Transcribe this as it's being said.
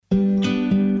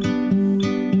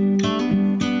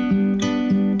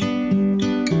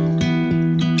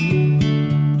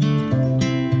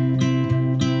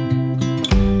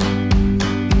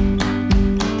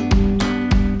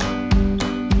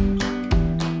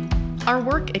Our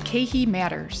work at KeHE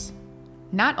matters,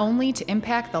 not only to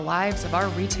impact the lives of our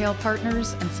retail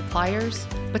partners and suppliers,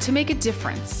 but to make a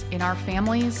difference in our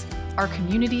families, our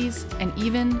communities, and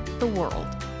even the world.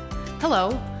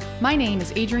 Hello, my name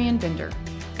is Adrienne Binder,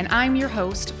 and I'm your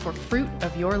host for Fruit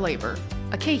of Your Labor,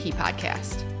 a KeHE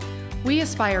podcast. We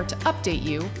aspire to update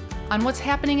you on what's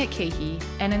happening at KeHE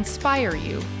and inspire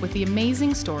you with the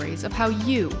amazing stories of how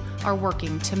you are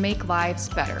working to make lives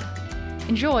better.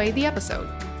 Enjoy the episode.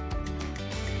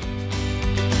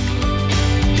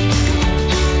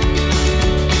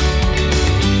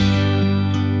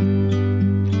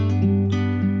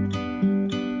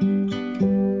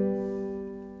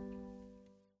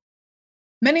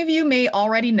 Many of you may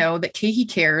already know that KeHE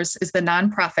Cares is the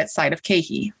nonprofit side of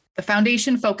KeHE. The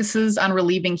foundation focuses on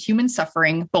relieving human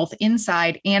suffering both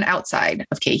inside and outside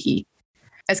of KeHE.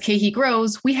 As KeHE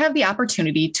grows, we have the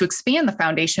opportunity to expand the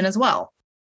foundation as well.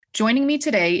 Joining me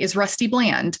today is Rusty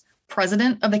Bland,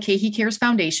 president of the KeHE Cares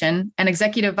Foundation and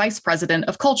executive vice president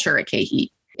of culture at KeHE.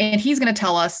 And he's going to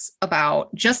tell us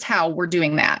about just how we're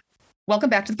doing that. Welcome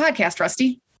back to the podcast,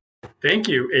 Rusty. Thank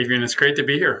you, Adrienne. It's great to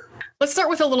be here. Let's start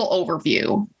with a little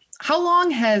overview. How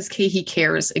long has KeHE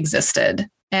Cares existed,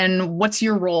 and what's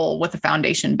your role with the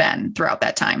foundation been throughout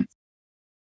that time?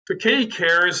 So KeHE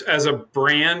Cares as a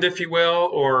brand, if you will,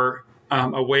 or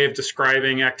a way of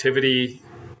describing activity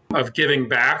of giving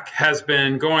back has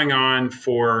been going on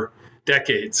for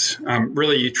decades.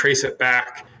 Really, you trace it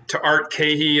back to Art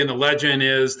KeHE, and the legend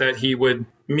is that he would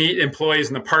meet employees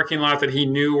in the parking lot that he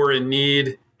knew were in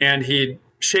need, and he'd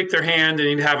shake their hand and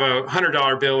he'd have a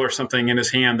 $100 bill or something in his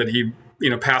hand that he,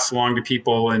 pass along to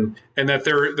people. And that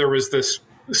there was this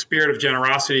spirit of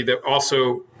generosity that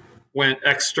also went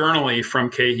externally from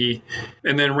KeHE.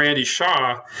 And then Randy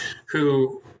Shaw,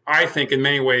 who I think in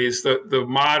many ways, the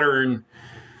modern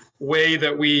way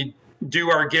that we do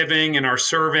our giving and our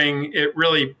serving, it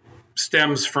really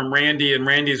stems from Randy and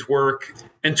Randy's work.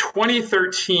 In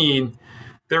 2013,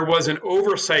 there was an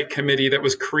oversight committee that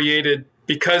was created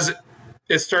because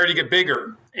it started to get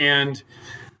bigger. And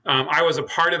I was a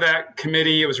part of that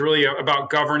committee. It was really about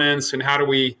governance and how do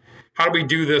we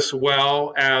do this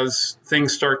well as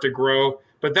things start to grow.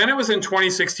 But then it was in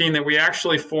 2016 that we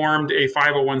actually formed a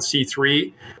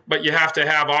 501c3, but you have to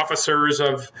have officers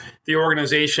of the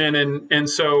organization. And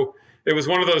so it was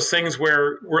one of those things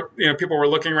where people were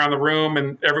looking around the room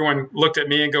and everyone looked at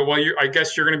me and go, well, I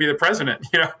guess you're going to be the president,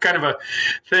 kind of a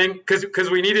thing, because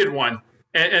we needed one.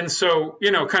 And so,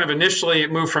 kind of initially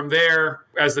it moved from there.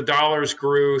 As the dollars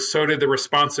grew, so did the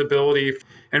responsibility.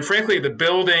 And frankly, the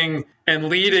building and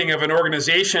leading of an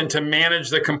organization to manage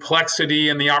the complexity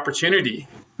and the opportunity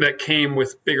that came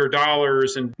with bigger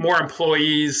dollars and more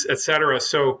employees, et cetera.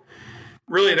 So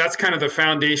really, that's kind of the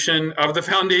foundation of the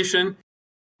foundation.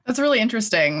 That's really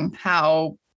interesting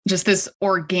how just this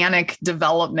organic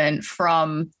development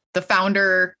from the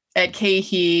founder at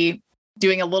KeHE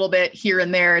doing a little bit here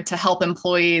and there to help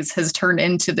employees has turned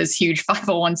into this huge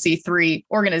 501c3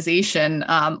 organization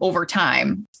over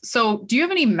time. So do you have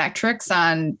any metrics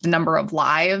on the number of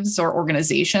lives or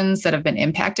organizations that have been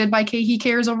impacted by KeHE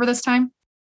Cares over this time?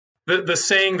 The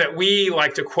saying that we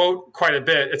like to quote quite a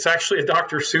bit, it's actually a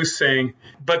Dr. Seuss saying,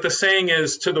 but the saying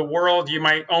is, to the world, you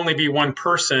might only be one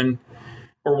person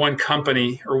or one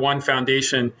company or one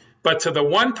foundation, but to the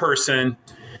one person,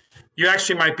 you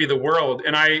actually might be the world.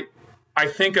 And I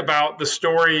think about the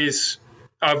stories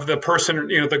of the person,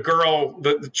 the girl,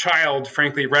 the child,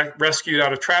 frankly, rescued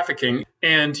out of trafficking.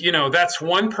 And, that's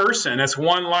one person, that's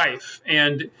one life.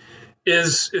 And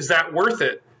is that worth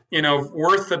it?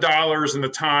 Worth the dollars and the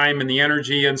time and the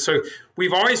energy. And so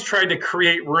we've always tried to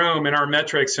create room in our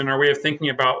metrics and our way of thinking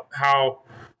about how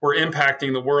we're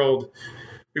impacting the world.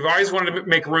 We've always wanted to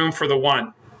make room for the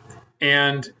one.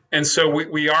 And so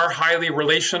we are highly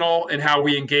relational in how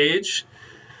we engage.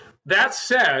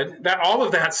 All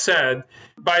of that said,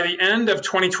 by the end of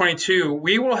 2022,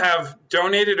 we will have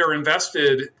donated or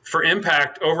invested for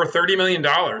impact over $30 million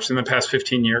in the past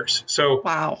 15 years. So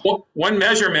wow. One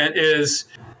measurement is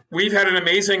we've had an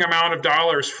amazing amount of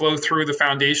dollars flow through the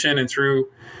foundation and through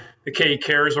the KeHE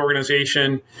Cares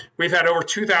organization. We've had over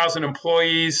 2,000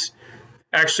 employees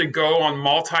actually go on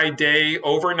multi-day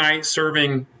overnight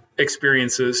serving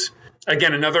experiences.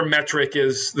 Again, another metric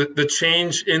is the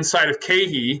change inside of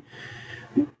KeHE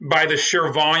by the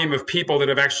sheer volume of people that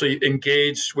have actually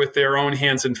engaged with their own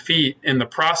hands and feet in the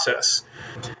process.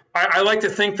 I like to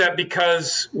think that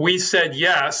because we said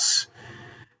yes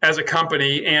as a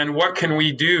company and what can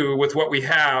we do with what we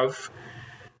have,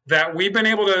 that we've been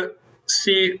able to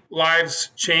see lives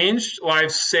changed,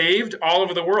 lives saved all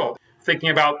over the world.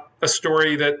 Thinking about a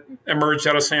story that emerged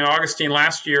out of St. Augustine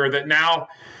last year that now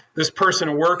this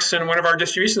person works in one of our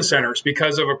distribution centers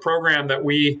because of a program that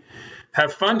we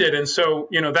have funded. And so,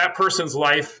 that person's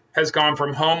life has gone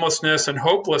from homelessness and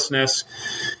hopelessness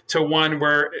to one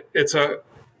where it's a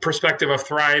perspective of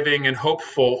thriving and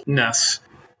hopefulness.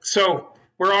 So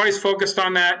we're always focused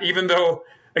on that, even though,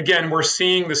 again, we're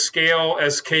seeing the scale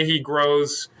as KeHE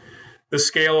grows, the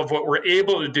scale of what we're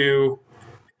able to do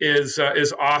is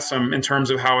awesome in terms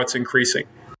of how it's increasing.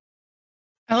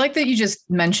 I like that you just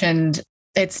mentioned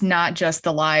it's not just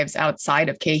the lives outside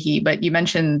of KeHE, but you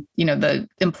mentioned, the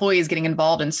employees getting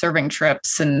involved in serving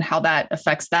trips and how that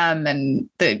affects them and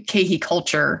the KeHE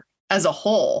culture as a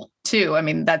whole too. I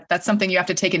mean, that's something you have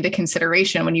to take into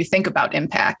consideration when you think about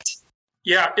impact.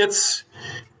 Yeah, it's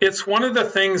one of the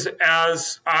things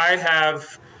as I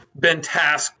have been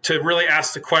tasked to really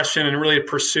ask the question and really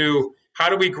pursue, how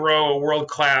do we grow a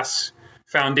world-class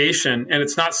foundation? And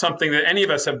it's not something that any of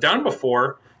us have done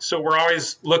before. So we're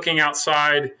always looking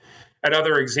outside at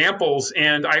other examples.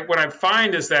 And what I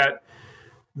find is that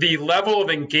the level of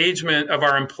engagement of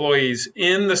our employees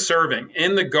in the serving,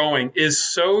 in the going, is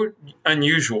so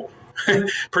unusual,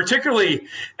 particularly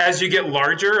as you get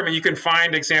larger. I mean, you can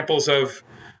find examples of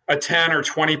a 10 or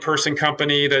 20 person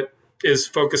company that is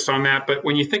focused on that. But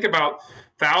when you think about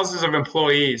thousands of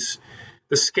employees,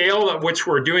 the scale at which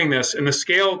we're doing this and the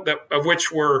scale of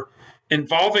which we're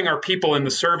involving our people in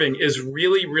the serving is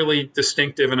really, really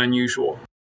distinctive and unusual.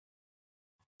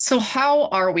 So how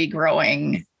are we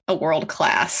growing a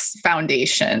world-class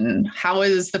foundation? How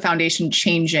is the foundation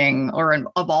changing or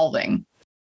evolving?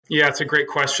 Yeah, it's a great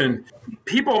question.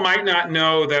 People might not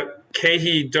know that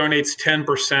KeHE donates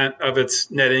 10% of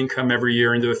its net income every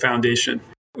year into the foundation.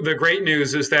 The great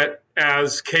news is that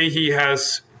as KeHE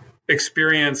has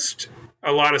experienced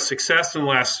a lot of success in the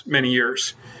last many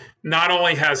years, not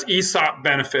only has ESOP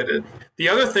benefited, the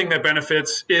other thing that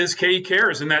benefits is KeHE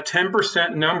Cares, and that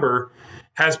 10% number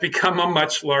has become a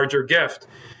much larger gift.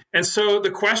 And so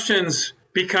the questions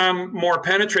become more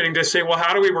penetrating to say, well,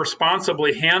 how do we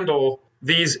responsibly handle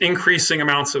these increasing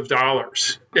amounts of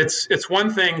dollars? It's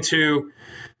one thing to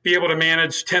be able to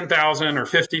manage 10,000 or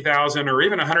 50,000 or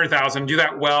even 100,000, do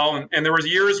that well. And there was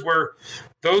years where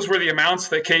those were the amounts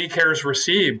that KeHE Cares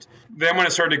received. Then when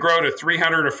it started to grow to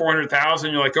 300 or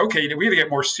 400,000, you're like, okay, we got to get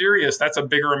more serious. That's a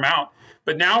bigger amount.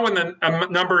 But now when the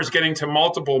number is getting to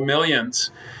multiple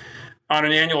millions on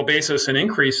an annual basis and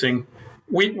increasing,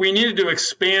 we needed to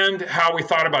expand how we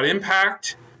thought about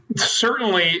impact.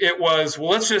 Certainly it was,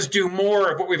 well, let's just do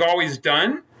more of what we've always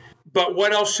done. But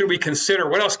what else should we consider?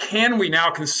 What else can we now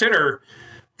consider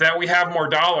that we have more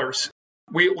dollars?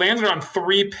 We landed on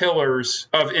 3 pillars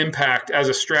of impact as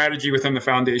a strategy within the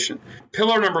foundation.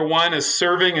 Pillar number 1 is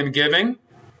serving and giving.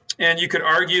 And you could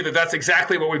argue that that's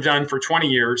exactly what we've done for 20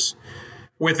 years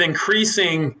with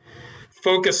increasing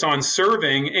focus on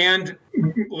serving and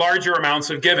larger amounts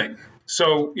of giving.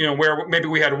 So, where maybe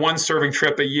we had 1 serving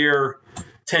trip a year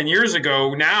 10 years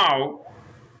ago, now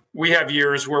we have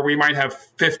years where we might have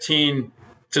 15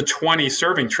 to 20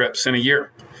 serving trips in a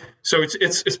year. So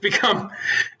it's become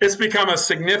a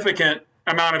significant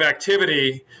amount of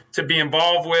activity to be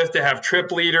involved with, to have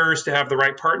trip leaders, to have the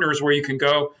right partners where you can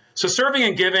go. So serving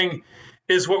and giving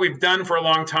is what we've done for a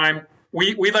long time.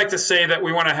 We like to say that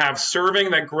we want to have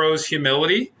serving that grows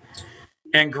humility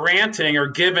and granting or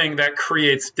giving that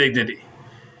creates dignity.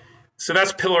 So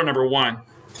that's pillar number 1.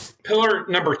 Pillar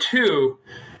number 2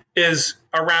 is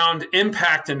around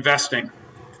impact investing.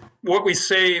 What we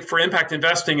say for impact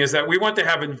investing is that we want to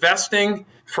have investing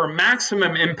for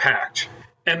maximum impact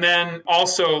and then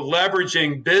also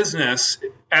leveraging business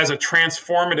as a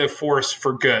transformative force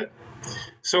for good.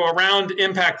 So around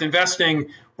impact investing,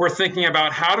 we're thinking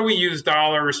about how do we use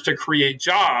dollars to create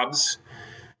jobs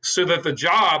so that the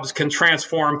jobs can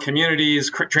transform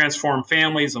communities, transform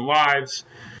families and lives.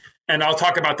 And I'll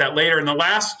talk about that later. And the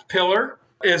last pillar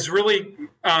is really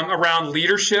around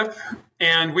leadership,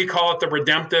 and we call it the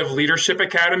Redemptive Leadership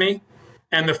Academy.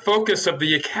 And the focus of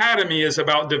the academy is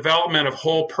about development of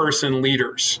whole person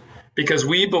leaders, because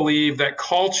we believe that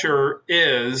culture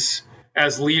is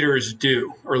as leaders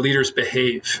do or leaders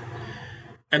behave.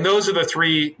 And those are the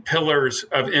 3 pillars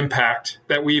of impact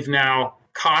that we've now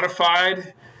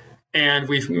codified, and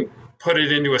we've put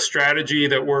it into a strategy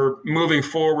that we're moving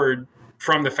forward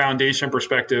from the foundation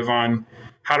perspective on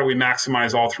how do we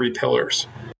maximize all 3 pillars.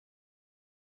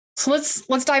 So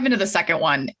let's dive into the second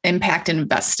one, impact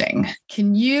investing.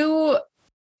 Can you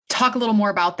talk a little more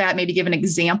about that? Maybe give an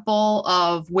example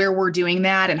of where we're doing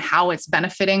that and how it's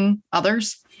benefiting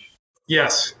others?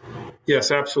 Yes,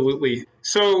 absolutely.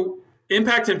 So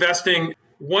impact investing,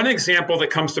 one example that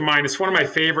comes to mind, it's one of my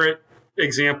favorite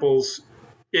examples,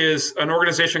 is an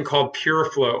organization called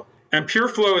PureFlow. And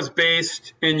PureFlow is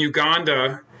based in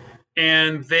Uganda,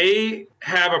 and they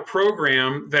have a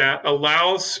program that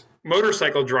allows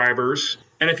motorcycle drivers.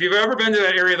 And if you've ever been to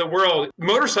that area of the world,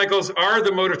 motorcycles are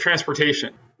the mode of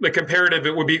transportation. The comparative,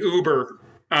 it would be Uber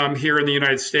here in the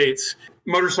United States.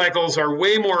 Motorcycles are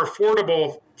way more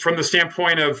affordable from the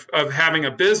standpoint of having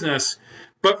a business,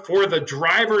 but for the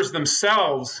drivers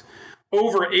themselves,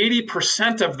 over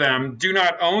 80% of them do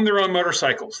not own their own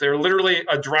motorcycles. They're literally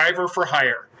a driver for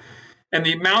hire. And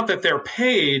the amount that they're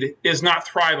paid is not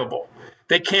thrivable.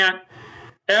 They can't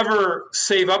ever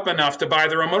save up enough to buy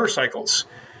their own motorcycles.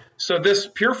 So this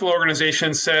PureFlow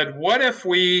organization said, what if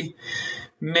we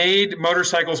made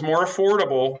motorcycles more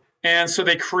affordable? And so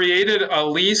they created a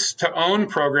lease to own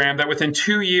program that within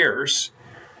 2 years,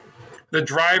 the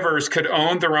drivers could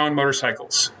own their own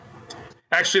motorcycles.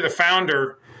 Actually, the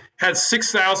founder had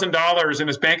 $6,000 in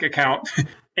his bank account.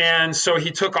 And so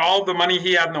he took all the money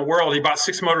he had in the world. He bought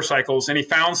 6 motorcycles and he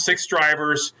found 6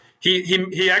 drivers.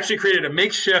 He actually created a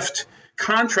makeshift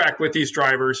contract with these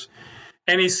drivers.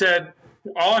 And he said,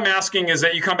 all I'm asking is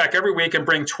that you come back every week and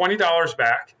bring $20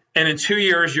 back. And in 2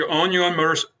 years, you own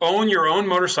your own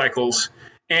motorcycles.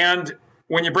 And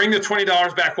when you bring the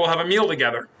 $20 back, we'll have a meal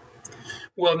together.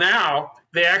 Well, now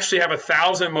they actually have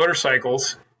 1,000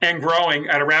 motorcycles and growing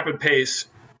at a rapid pace.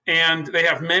 And they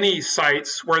have many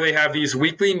sites where they have these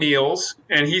weekly meals.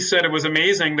 And he said it was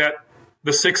amazing that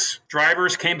the 6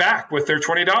 drivers came back with their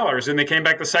 $20. And they came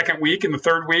back the second week and the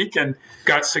third week and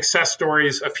got success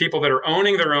stories of people that are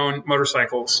owning their own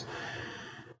motorcycles.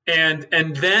 And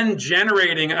then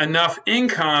generating enough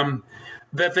income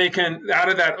that they can, out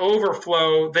of that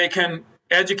overflow, they can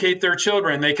educate their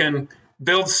children. They can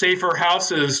build safer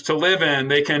houses to live in.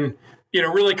 They can,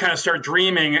 really kind of start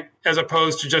dreaming as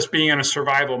opposed to just being in a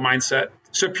survival mindset.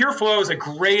 So PureFlow is a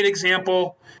great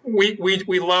example. We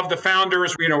love the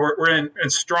founders. We're in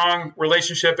strong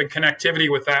relationship and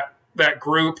connectivity with that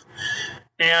group.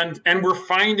 And we're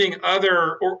finding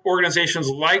other organizations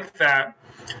like that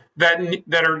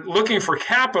are looking for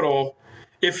capital,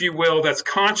 if you will, that's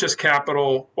conscious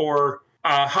capital or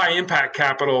high impact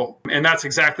capital. And that's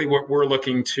exactly what we're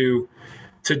looking to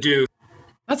do.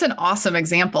 That's an awesome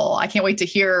example. I can't wait to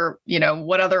hear,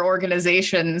 what other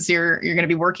organizations you're going to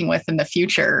be working with in the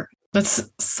future. That's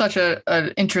such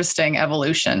an interesting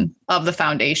evolution of the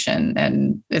foundation,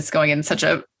 and it's going in such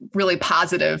a really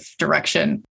positive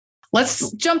direction.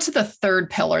 Let's jump to the third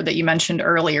pillar that you mentioned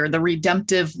earlier, the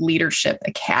Redemptive Leadership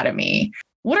Academy.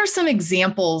 What are some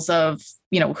examples of,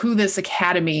 who this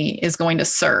academy is going to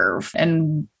serve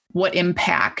and what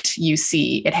impact you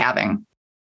see it having?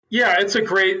 Yeah, it's a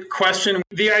great question.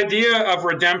 The idea of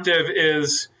redemptive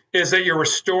is that you're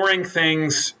restoring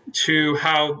things to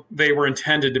how they were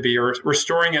intended to be, or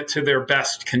restoring it to their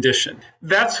best condition.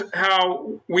 That's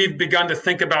how we've begun to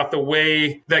think about the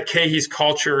way that KeHE's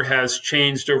culture has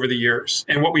changed over the years.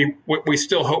 And what we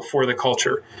still hope for the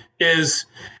culture is,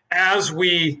 as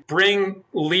we bring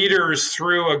leaders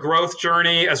through a growth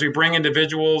journey, as we bring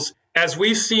individuals, as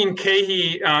we've seen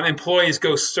KeHE employees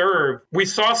go serve, we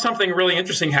saw something really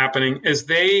interesting happening as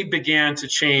they began to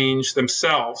change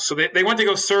themselves. So they went to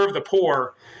go serve the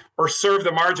poor or serve the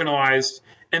marginalized,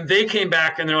 and they came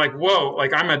back and they're like, whoa,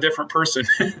 like I'm a different person.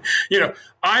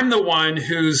 I'm the one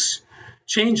who's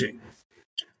changing.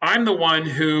 I'm the one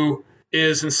who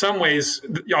is, in some ways,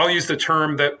 I'll use the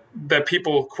term that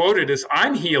people quoted, is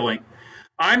I'm healing.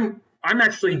 I'm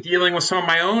actually dealing with some of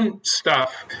my own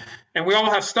stuff. And we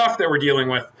all have stuff that we're dealing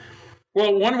with.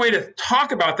 Well, one way to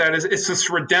talk about that is it's this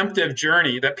redemptive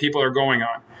journey that people are going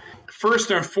on. First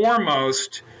and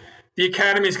foremost, the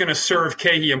Academy is going to serve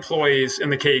KeHE employees in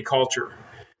the KeHE culture.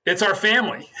 It's our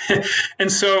family.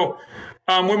 And so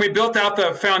when we built out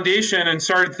the foundation and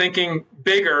started thinking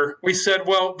bigger, we said,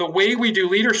 well, the way we do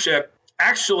leadership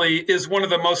actually is one of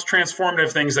the most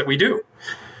transformative things that we do.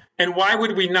 And why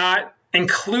would we not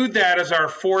include that as our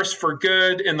force for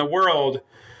good in the world?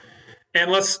 And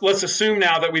let's assume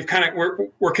now that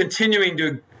we're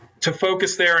continuing to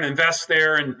focus there and invest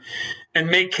there and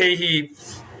make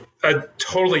KeHE a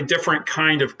totally different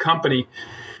kind of company.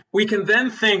 We can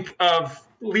then think of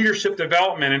leadership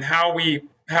development and how we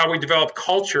develop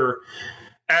culture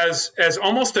as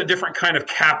almost a different kind of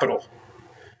capital.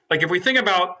 Like if we think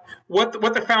about what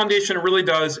the foundation really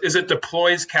does is it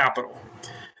deploys capital.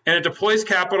 And it deploys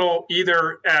capital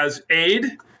either as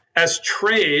aid, as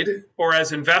trade, or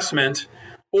as investment,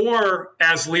 or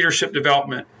as leadership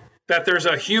development. That there's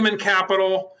a human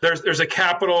capital, there's a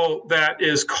capital that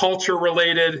is culture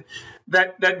related,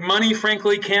 that money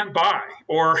frankly can't buy,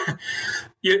 or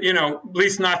at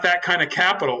least not that kind of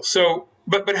capital. So,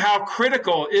 but how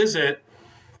critical is it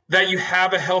that you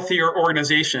have a healthier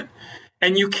organization.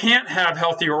 And you can't have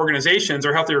healthier organizations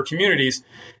or healthier communities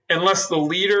unless the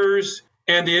leaders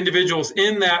and the individuals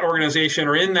in that organization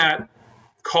or in that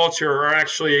culture are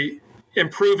actually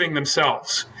improving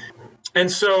themselves. And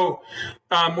so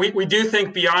we do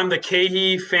think beyond the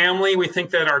KeHE family, we think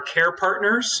that our care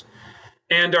partners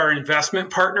and our investment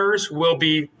partners will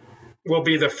be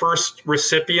the first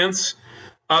recipients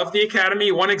of the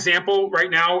Academy. One example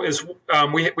right now is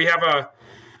we have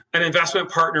an investment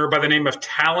partner by the name of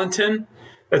Talenton.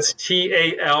 That's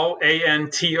Talanton.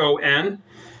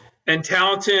 And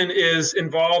Talenton is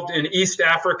involved in East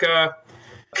Africa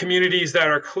communities that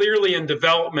are clearly in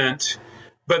development,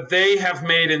 but they have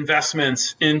made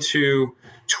investments into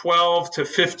 12 to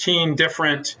 15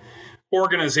 different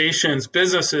organizations,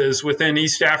 businesses within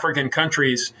East African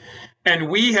countries. And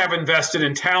we have invested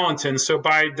in Talenton. So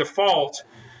by default,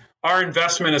 our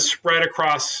investment is spread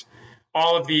across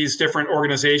all of these different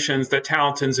organizations that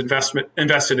Talenton's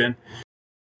invested in.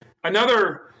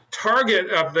 Another target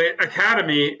of the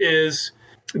Academy is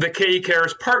the KeHE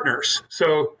Cares partners.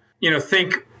 So,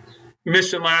 think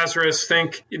Mission Lazarus,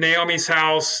 think Naomi's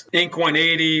House, Inc.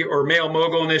 180, or Male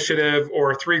Mogul Initiative,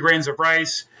 or 3 Grains of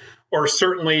Rice, or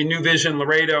certainly New Vision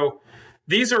Laredo.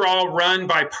 These are all run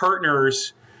by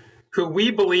partners who we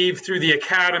believe through the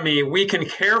Academy we can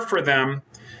care for them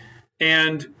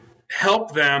and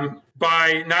help them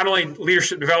by not only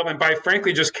leadership development, by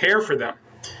frankly just care for them.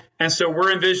 And so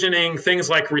we're envisioning things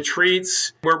like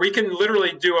retreats where we can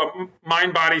literally do a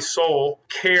mind, body, soul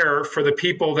care for the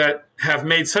people that have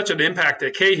made such an impact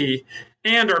at KeHE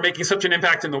and are making such an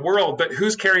impact in the world, but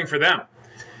who's caring for them?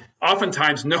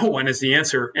 Oftentimes, no one is the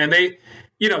answer. And they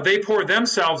pour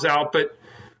themselves out, but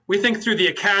we think through the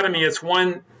Academy, it's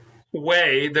one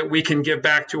way that we can give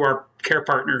back to our care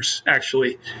partners,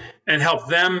 actually, and help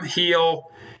them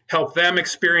heal, help them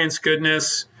experience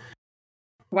goodness.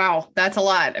 Wow, that's a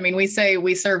lot. I mean, we say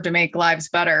we serve to make lives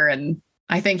better. And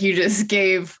I think you just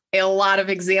gave a lot of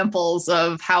examples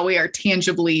of how we are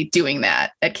tangibly doing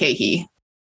that at KeHE.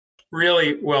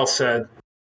 Really well said.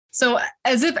 So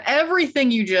as if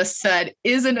everything you just said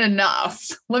isn't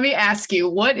enough, let me ask you,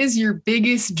 what is your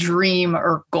biggest dream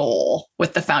or goal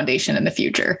with the foundation in the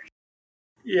future?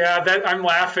 Yeah, I'm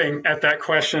laughing at that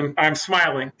question. I'm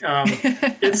smiling.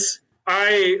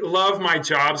 I love my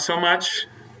job so much.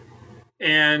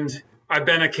 And I've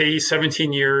been at KeHE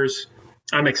 17 years.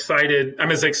 I'm excited.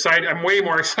 I'm way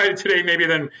more excited today maybe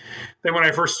than when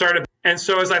I first started. And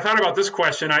so as I thought about this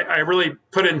question, I really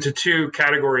put it into 2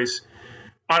 categories.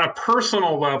 On a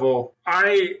personal level,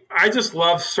 I just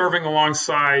love serving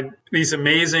alongside these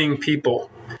amazing people.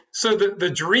 So the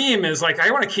dream is like, I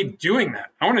want to keep doing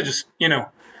that. I want to just,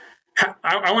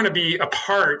 I want to be a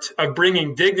part of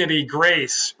bringing dignity,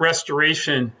 grace,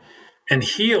 restoration, and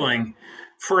healing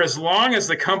for as long as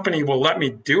the company will let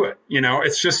me do it.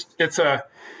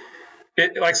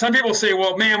 Like some people say,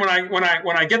 well, man, when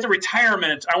I get to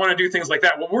retirement, I want to do things like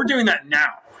that. Well, we're doing that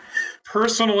now.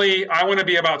 Personally, I want to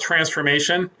be about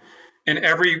transformation in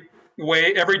every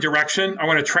way, every direction. I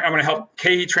want to help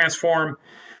KeHE transform.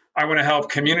 I want to help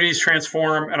communities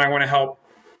transform, and I want to help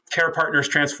care partners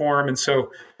transform. And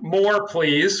so more,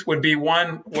 please, would be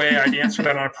one way I'd answer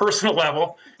that on a personal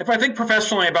level. If I think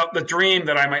professionally about the dream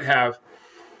that I might have,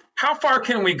 how far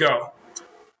can we go?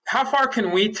 How far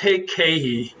can we take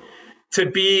KeHE to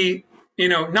be,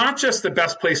 not just the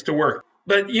best place to work,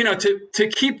 but, to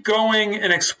keep going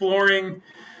and exploring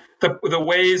the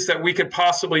ways that we could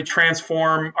possibly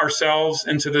transform ourselves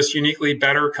into this uniquely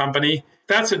better company?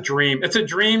 That's a dream. It's a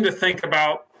dream to think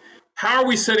about how are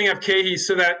we setting up KeHE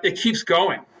so that it keeps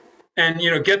going and,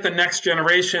 get the next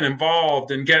generation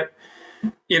involved and get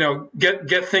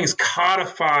things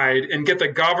codified and get the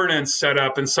governance set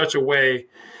up in such a way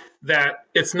that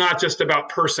it's not just about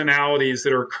personalities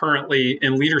that are currently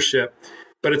in leadership,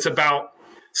 but it's about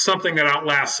something that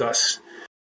outlasts us.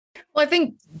 Well, I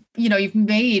think, you've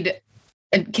made,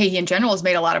 and KeHE in general has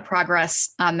made a lot of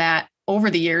progress on that over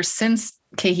the years since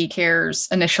KeHE Cares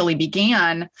initially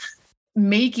began,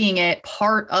 making it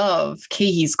part of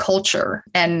KeHE's culture.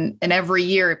 And every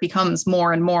year it becomes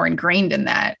more and more ingrained in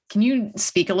that. Can you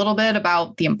speak a little bit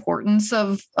about the importance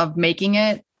of making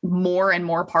it more and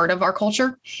more part of our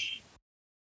culture?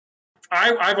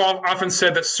 I've often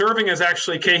said that serving is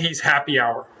actually KeHE's happy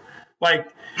hour.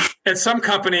 Like at some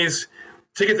companies,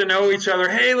 to get to know each other,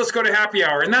 hey, let's go to happy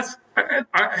hour. And that's,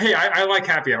 I like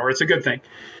happy hour. It's a good thing.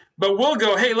 But we'll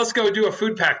go, hey, let's go do a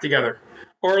food pack together.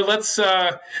 Or let's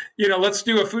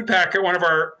do a food pack at one of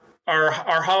our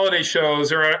holiday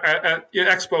shows or at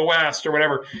Expo West or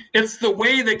whatever. It's the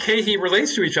way that KeHE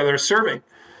relates to each other, serving.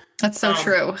 That's so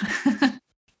true.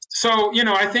 So,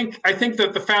 I think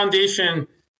that the foundation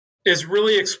is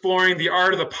really exploring the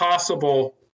art of the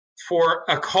possible for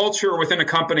a culture within a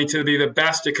company to be the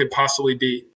best it could possibly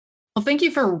be. Well, thank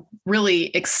you for really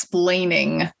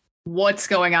explaining what's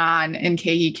going on in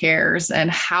KeHE Cares and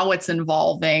how it's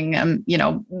evolving.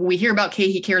 We hear about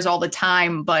KeHE Cares all the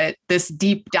time, but this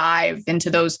deep dive into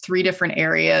those 3 different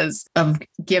areas of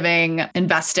giving,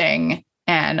 investing,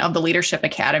 and of the Leadership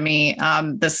Academy,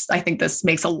 I think this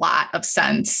makes a lot of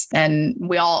sense, and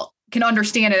we all can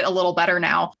understand it a little better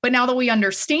now. But now that we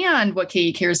understand what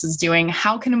KeHE Cares is doing,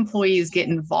 how can employees get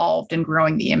involved in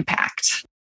growing the impact?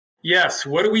 Yes.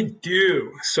 What do we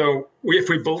do? So if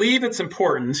we believe it's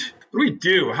important, what do we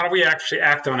do? How do we actually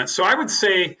act on it? So I would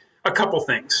say a couple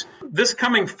things. This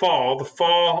coming fall, the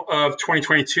fall of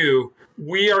 2022,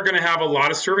 we are going to have a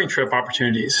lot of serving trip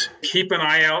opportunities. Keep an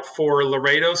eye out for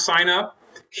Laredo sign up.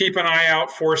 Keep an eye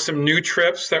out for some new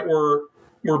trips that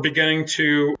we're beginning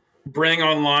to bring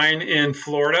online in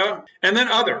Florida, and then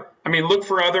look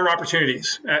for other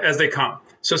opportunities as they come.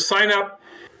 So sign up.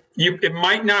 It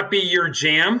might not be your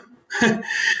jam,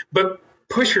 but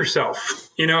push yourself.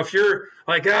 If you're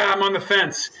like, I'm on the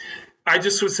fence, I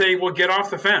just would say, well, get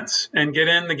off the fence and get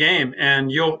in the game.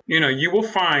 And you will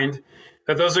find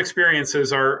that those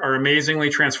experiences are amazingly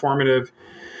transformative.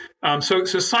 So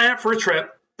sign up for a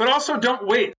trip, but also don't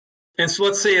wait. And so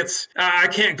let's say it's, I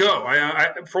can't go. I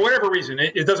for whatever reason,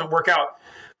 it doesn't work out.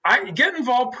 Get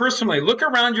involved personally. Look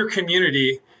around your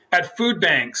community at food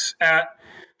banks, at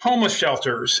homeless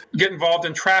shelters. Get involved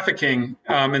in trafficking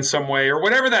in some way, or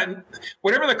whatever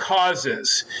the cause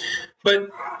is. But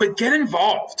get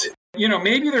involved.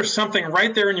 Maybe there's something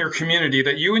right there in your community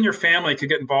that you and your family could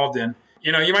get involved in.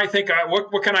 You might think,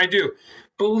 what can I do?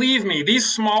 Believe me, these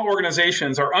small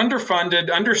organizations are underfunded,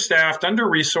 understaffed,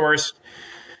 under-resourced,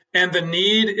 and the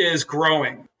need is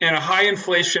growing in a high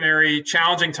inflationary,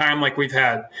 challenging time like we've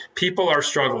had. People are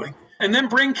struggling. And then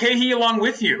bring KeHE along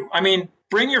with you.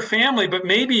 Bring your family, but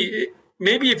maybe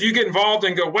if you get involved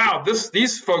and go, wow,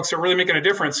 these folks are really making a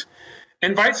difference,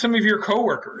 invite some of your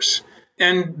coworkers.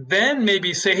 And then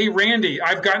maybe say, hey, Randy,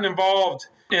 I've gotten involved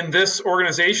in this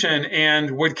organization,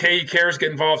 and would KeHE Cares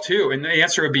get involved too? And the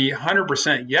answer would be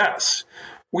 100% yes.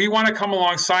 We want to come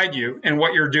alongside you in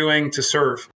what you're doing to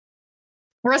serve.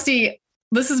 Rusty,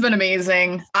 this has been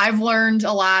amazing. I've learned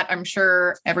a lot. I'm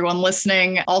sure everyone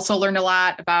listening also learned a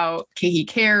lot about KeHE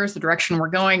Cares, the direction we're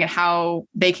going, and how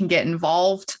they can get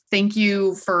involved. Thank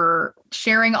you for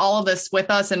sharing all of this with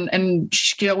us and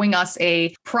showing us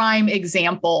a prime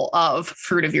example of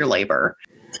fruit of your labor.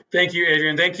 Thank you,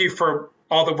 Adrienne. Thank you for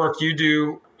all the work you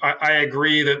do. I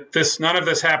agree that none of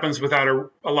this happens without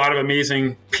a lot of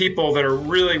amazing people that are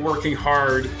really working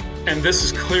hard, and this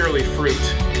is clearly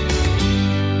fruit.